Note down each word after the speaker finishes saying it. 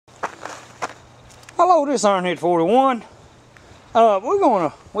Hello, this Ironhead 41.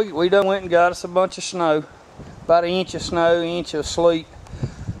 We done went and got us a bunch of snow, about 1 inch of snow, 1 inch of sleet.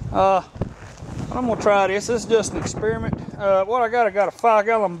 I'm gonna try this. This is just an experiment. What I got a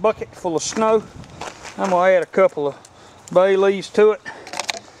 5-gallon bucket full of snow. I'm gonna add a couple of bay leaves to it,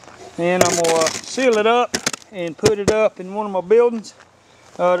 and I'm gonna seal it up and put it up in one of my buildings.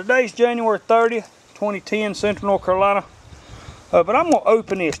 Today's January 30th, 2010, Central North Carolina. But I'm gonna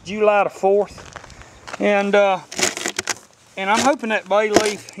open this July the 4th, and I'm hoping that bay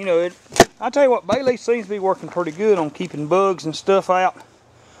leaf, you know, I tell you what, bay leaf seems to be working pretty good on keeping bugs and stuff out.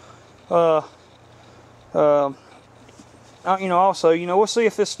 You know, also, you know, we'll see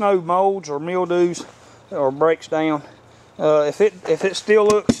if this snow molds or mildews or breaks down. If it still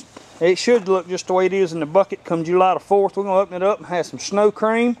looks, it should look just the way it is in the bucket come July the 4th. We're gonna open it up and have some snow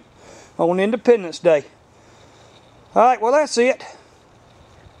cream on Independence Day. All right, well, that's it.